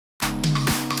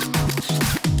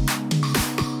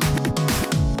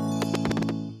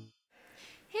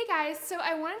Hey guys, so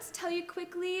I wanted to tell you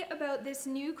quickly about this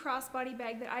new crossbody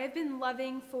bag that I have been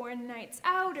loving for nights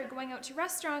out or going out to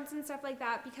restaurants and stuff like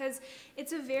that because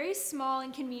it's a very small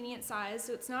and convenient size,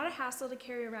 so it's not a hassle to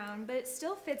carry around, but it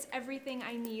still fits everything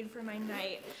I need for my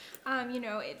night. You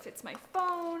know, it fits my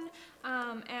phone,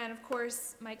 and of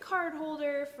course my card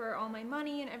holder for all my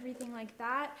money and everything like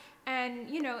that, and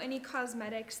you know, any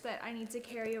cosmetics that I need to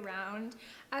carry around.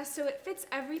 So it fits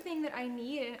everything that I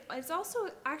need, and it's also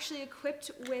actually equipped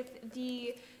with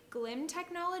the Glimm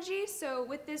technology. So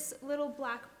with this little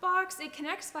black box, it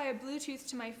connects via Bluetooth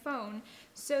to my phone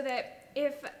so that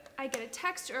if I get a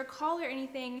text or a call or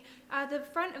anything, the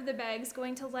front of the bag is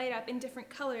going to light up in different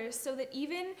colors so that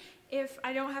even if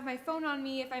I don't have my phone on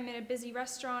me, if I'm in a busy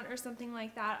restaurant or something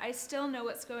like that, I still know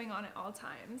what's going on at all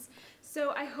times.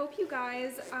 So I hope you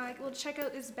guys will check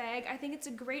out this bag. I think it's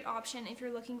a great option if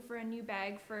you're looking for a new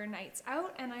bag for nights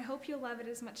out, and I hope you'll love it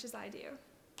as much as I do.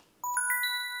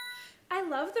 I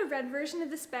love the red version of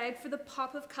this bag for the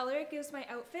pop of color it gives my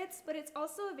outfits, but it's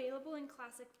also available in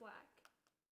classic black.